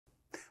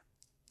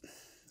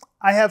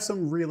I have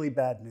some really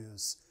bad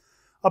news.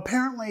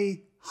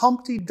 Apparently,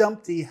 Humpty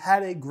Dumpty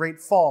had a great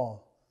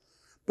fall.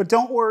 But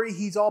don't worry,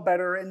 he's all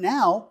better, and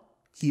now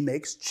he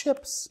makes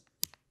chips.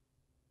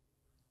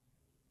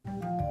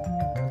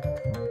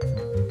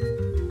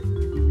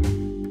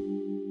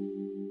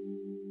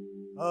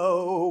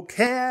 Oh,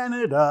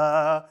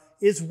 Canada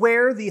is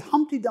where the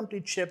Humpty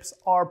Dumpty chips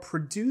are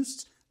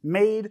produced,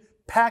 made,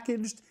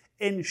 packaged,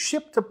 and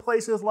shipped to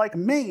places like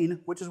Maine,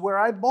 which is where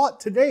I bought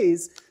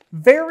today's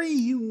very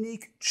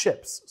unique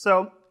chips.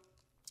 So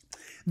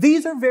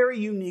these are very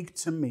unique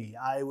to me.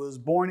 I was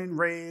born and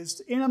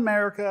raised in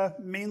America,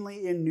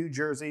 mainly in New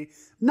Jersey,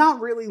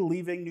 not really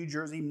leaving New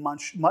Jersey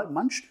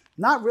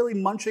not really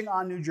munching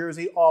on New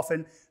Jersey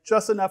often,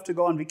 just enough to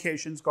go on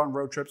vacations, go on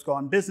road trips, go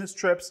on business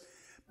trips.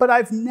 But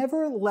I've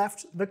never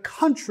left the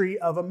country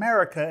of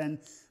America, and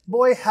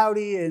boy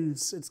howdy,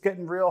 it's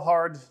getting real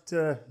hard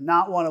to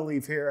not want to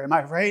leave here, am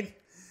I right?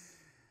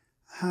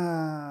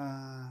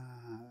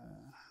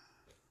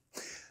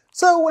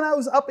 So when I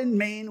was up in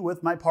Maine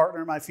with my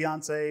partner, my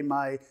fiance,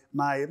 the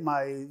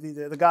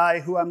guy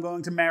who I'm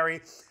going to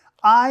marry,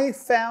 I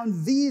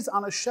found these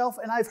on a shelf,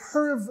 and I've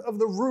heard of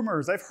the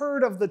rumors, I've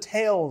heard of the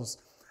tales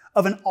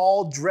of an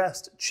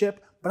all-dressed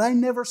chip, but I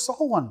never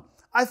saw one.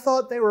 I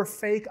thought they were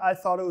fake. I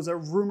thought it was a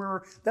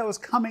rumor that was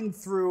coming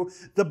through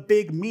the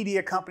big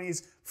media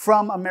companies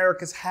from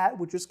America's hat,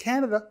 which is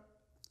Canada.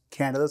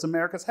 Canada's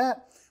America's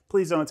hat.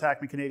 Please don't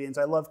attack me, Canadians.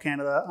 I love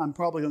Canada. I'm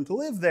probably going to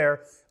live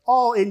there,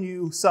 all in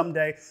you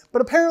someday.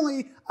 But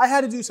apparently, I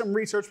had to do some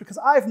research because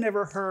I've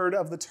never heard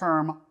of the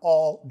term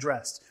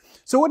all-dressed.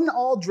 So what an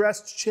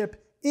all-dressed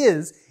chip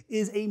is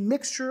a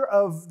mixture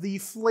of the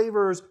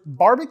flavors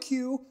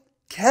barbecue,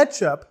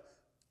 ketchup,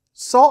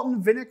 salt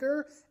and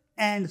vinegar,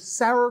 and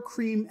sour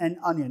cream and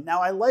onion.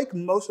 Now, I like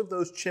most of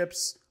those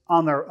chips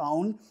on their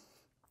own.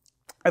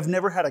 I've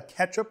never had a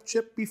ketchup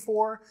chip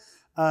before,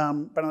 but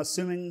I'm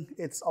assuming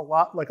it's a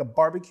lot like a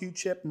barbecue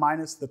chip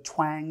minus the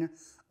twang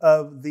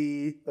of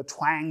the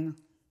twang.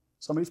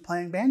 Somebody's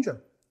playing banjo.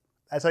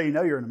 That's how you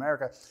know you're in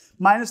America.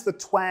 Minus the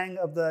twang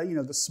of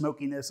the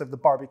smokiness of the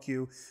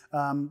barbecue.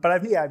 But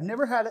I've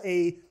never had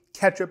a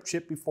ketchup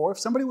chip before. If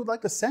somebody would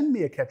like to send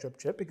me a ketchup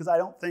chip, because I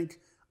don't think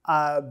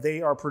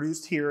they are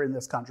produced here in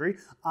this country,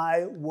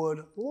 I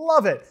would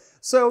love it.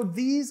 So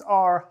these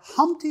are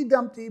Humpty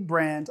Dumpty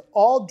brand,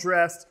 all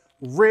dressed,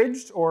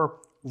 ridged or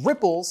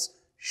ripples,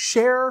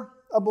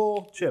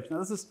 shareable chips. Now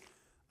this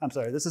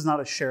is not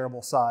a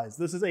shareable size.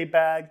 This is a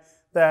bag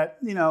that,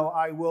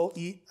 I will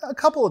eat a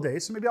couple of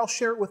days. So maybe I'll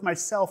share it with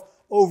myself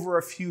over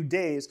a few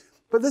days.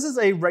 But this is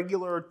a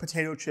regular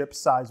potato chip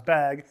size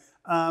bag.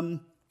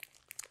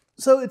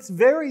 So it's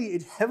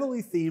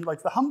heavily themed.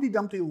 Like the Humpty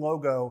Dumpty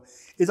logo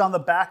is on the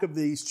back of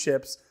these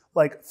chips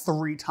like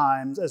 3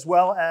 times, as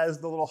well as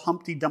the little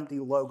Humpty Dumpty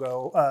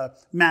logo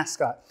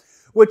mascot,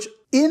 which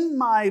in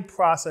my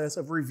process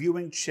of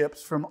reviewing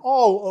chips from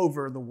all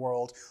over the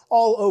world,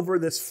 all over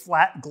this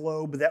flat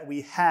globe that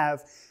we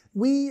have,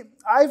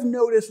 I've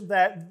noticed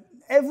that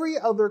every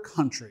other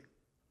country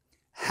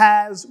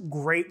has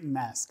great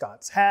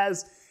mascots,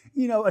 has,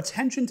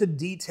 attention to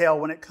detail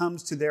when it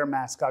comes to their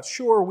mascots.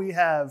 Sure, we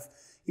have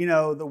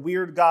the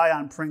weird guy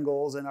on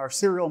Pringles and our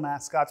cereal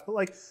mascots,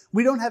 but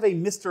we don't have a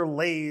Mr.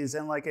 Lay's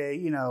and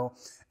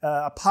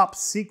a Pop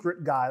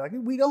Secret guy.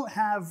 We don't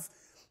have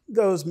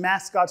those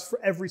mascots for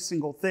every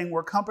single thing,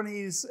 where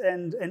companies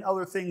and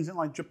other things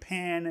in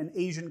Japan and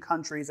Asian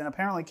countries, and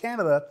apparently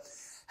Canada,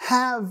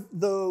 have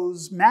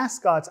those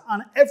mascots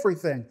on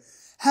everything.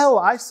 Hell,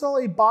 I saw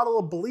a bottle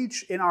of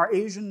bleach in our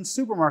Asian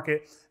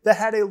supermarket that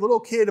had a little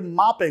kid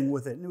mopping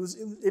with it, and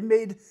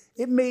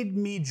it made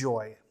me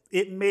joy.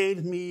 It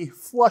made me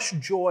flush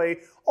joy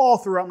all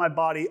throughout my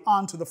body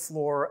onto the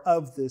floor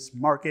of this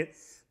market.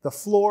 The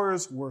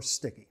floors were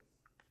sticky.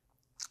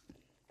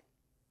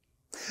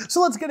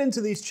 So let's get into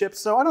these chips.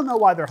 So I don't know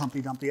why they're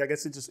Humpty Dumpty. I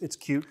guess it's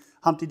cute.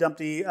 Humpty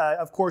Dumpty,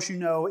 of course,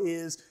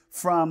 is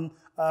from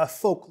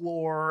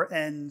folklore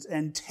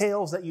and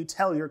tales that you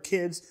tell your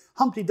kids.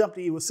 Humpty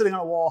Dumpty was sitting on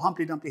a wall.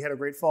 Humpty Dumpty had a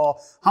great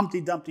fall.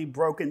 Humpty Dumpty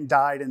broke and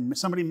died, and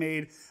somebody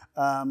made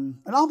an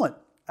omelet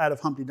out of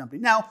Humpty Dumpty.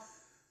 Now,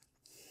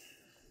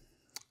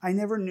 I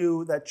never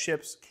knew that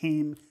chips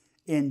came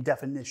in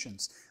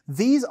definitions.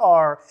 These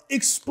are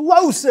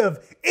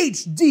explosive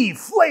HD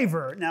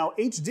flavor. Now,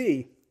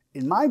 HD,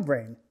 in my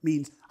brain,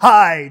 means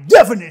high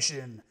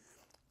definition.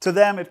 To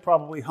them, it's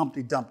probably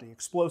Humpty Dumpty.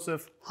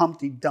 Explosive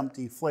Humpty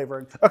Dumpty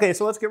flavoring. Okay,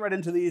 so let's get right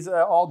into these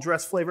all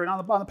dressed flavoring.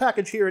 On the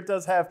package here, it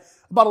does have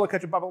a bottle of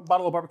ketchup,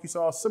 bottle of barbecue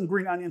sauce, some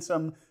green onion,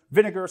 some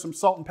vinegar, some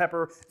salt and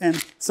pepper,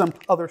 and some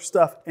other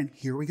stuff. And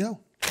here we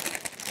go.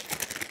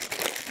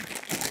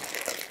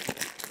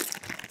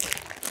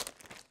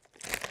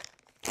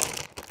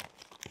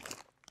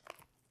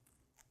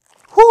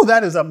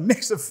 That is a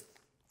mix of...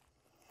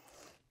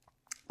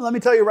 Let me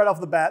tell you right off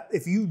the bat,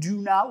 if you do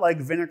not like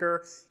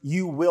vinegar,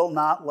 you will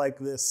not like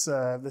this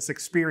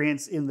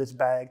experience in this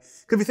bag.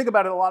 Because if you think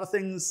about it, a lot of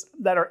things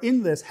that are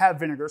in this have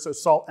vinegar. So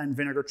salt and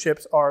vinegar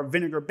chips are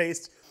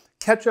vinegar-based.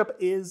 Ketchup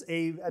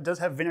does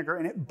have vinegar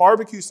in it.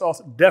 Barbecue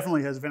sauce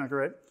definitely has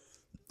vinegar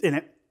in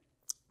it.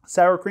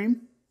 Sour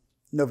cream,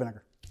 no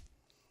vinegar.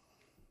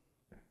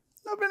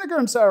 No vinegar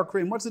and sour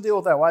cream. What's the deal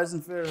with that? Why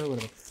isn't it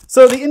whatever?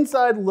 So the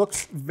inside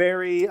looks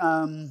very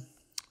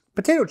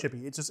potato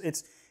chippy.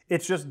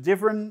 It's just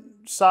different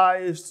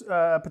sized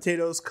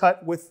potatoes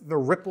cut with the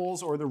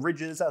ripples or the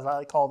ridges, as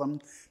I call them,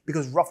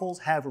 because Ruffles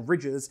have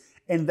ridges,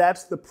 and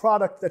that's the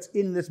product that's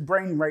in this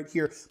brain right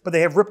here, but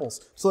they have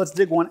ripples. So let's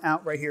dig one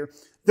out right here.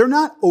 They're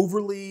not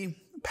overly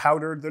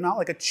powdered. They're not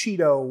like a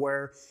Cheeto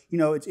where, you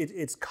know,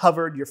 it's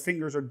covered, your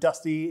fingers are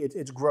dusty,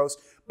 it's gross,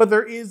 but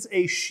there is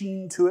a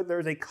sheen to it.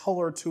 There's a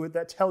color to it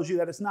that tells you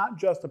that it's not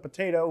just a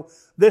potato.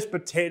 This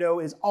potato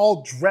is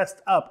all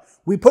dressed up.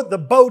 We put the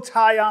bow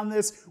tie on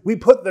this, we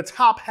put the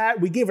top hat,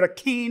 we gave it a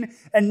cane,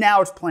 and now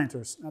it's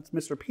Planters. That's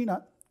Mr.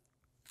 Peanut.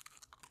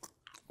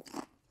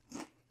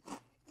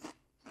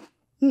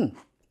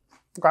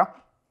 Okay.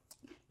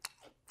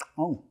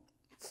 Oh.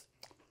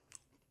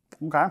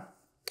 Okay.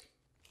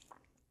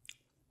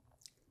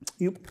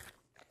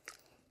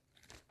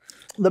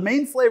 The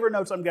main flavor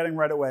notes I'm getting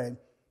right away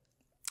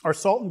are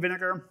salt and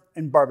vinegar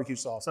and barbecue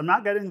sauce. I'm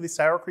not getting the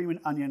sour cream and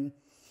onion.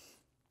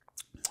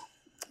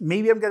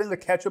 Maybe I'm getting the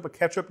ketchup, but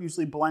ketchup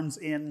usually blends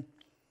in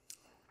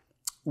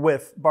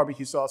with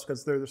barbecue sauce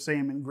because they're the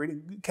same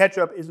ingredient.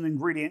 Ketchup is an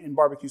ingredient in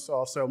barbecue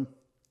sauce, so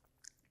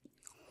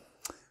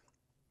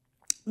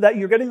that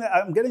you're getting that.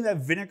 I'm getting that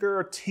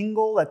vinegar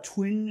tingle, that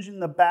twinge in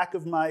the back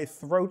of my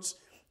throat,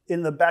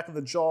 in the back of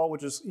the jaw,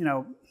 which is, you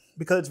know,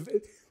 because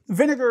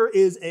vinegar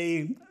is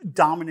a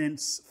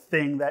dominance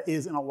thing that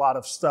is in a lot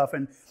of stuff,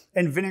 and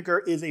vinegar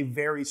is a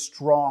very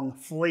strong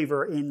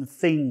flavor in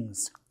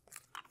things.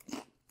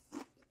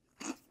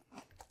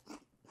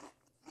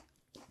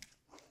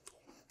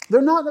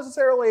 They're not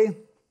necessarily,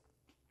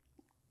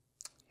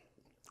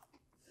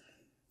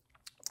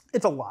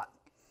 it's a lot.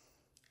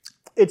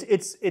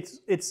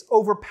 It's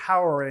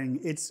overpowering.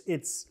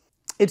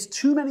 It's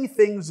too many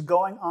things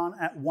going on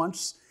at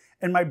once,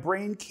 and my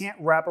brain can't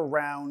wrap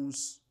around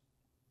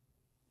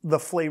the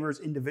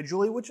flavors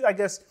individually, which I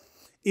guess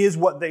is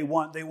what they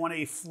want. They want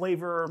a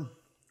flavor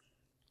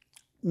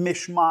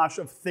mishmash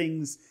of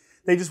things.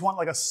 They just want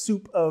like a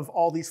soup of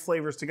all these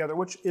flavors together,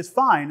 which is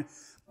fine,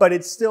 but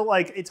it's still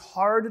like, it's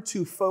hard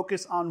to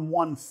focus on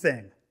one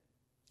thing.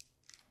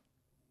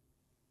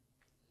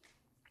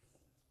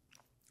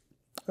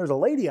 There's a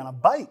lady on a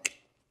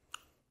bike.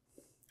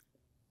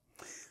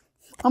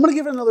 I'm gonna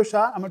give it another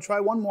shot. I'm gonna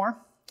try one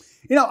more.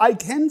 You know, I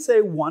can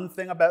say one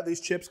thing about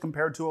these chips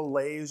compared to a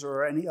Lay's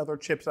or any other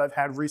chips I've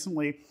had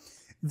recently.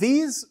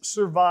 These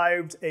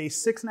survived a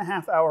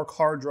 6.5-hour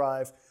car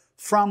drive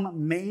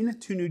from Maine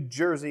to New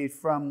Jersey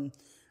from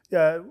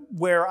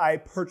where I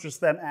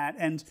purchased them at.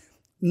 And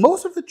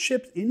most of the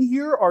chips in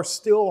here are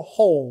still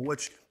whole,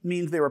 which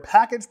means they were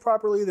packaged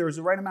properly. There was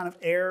the right amount of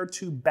air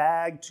to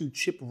bag to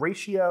chip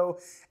ratio.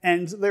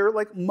 And they're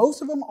like,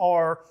 most of them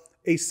are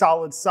a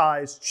solid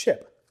size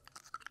chip.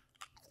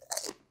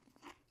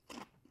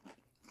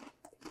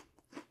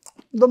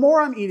 The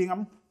more I'm eating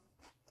them,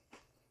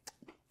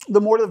 the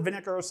more the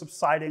vinegar is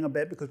subsiding a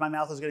bit because my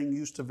mouth is getting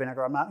used to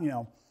vinegar. I'm not, you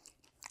know,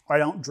 I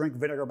don't drink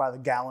vinegar by the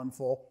gallon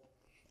full.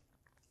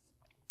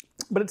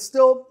 But it's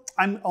still,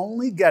 I'm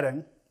only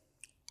getting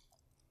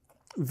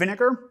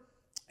vinegar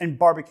and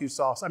barbecue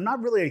sauce. I'm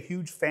not really a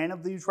huge fan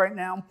of these right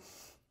now.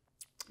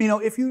 You know,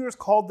 if you just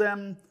called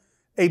them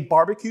a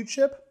barbecue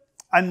chip,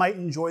 I might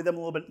enjoy them a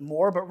little bit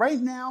more. But right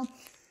now,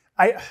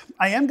 I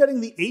am getting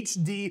the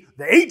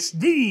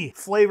HD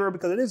flavor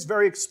because it is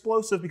very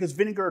explosive because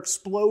vinegar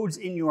explodes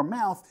in your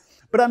mouth,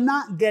 but I'm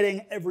not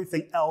getting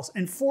everything else.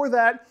 And for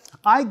that,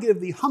 I give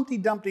the Humpty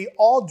Dumpty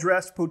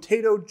all-dressed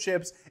potato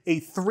chips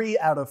a 3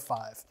 out of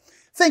 5.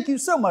 Thank you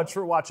so much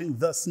for watching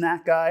The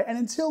Snack Guy, and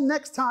until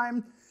next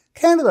time,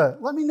 Canada,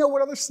 let me know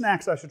what other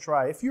snacks I should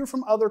try. If you're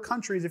from other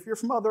countries, if you're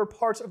from other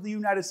parts of the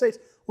United States,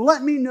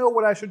 let me know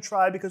what I should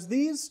try because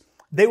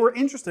they were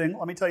interesting,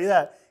 let me tell you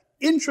that.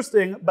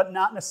 Interesting, but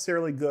not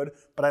necessarily good,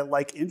 but I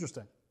like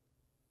interesting.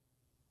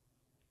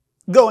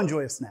 Go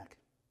enjoy a snack.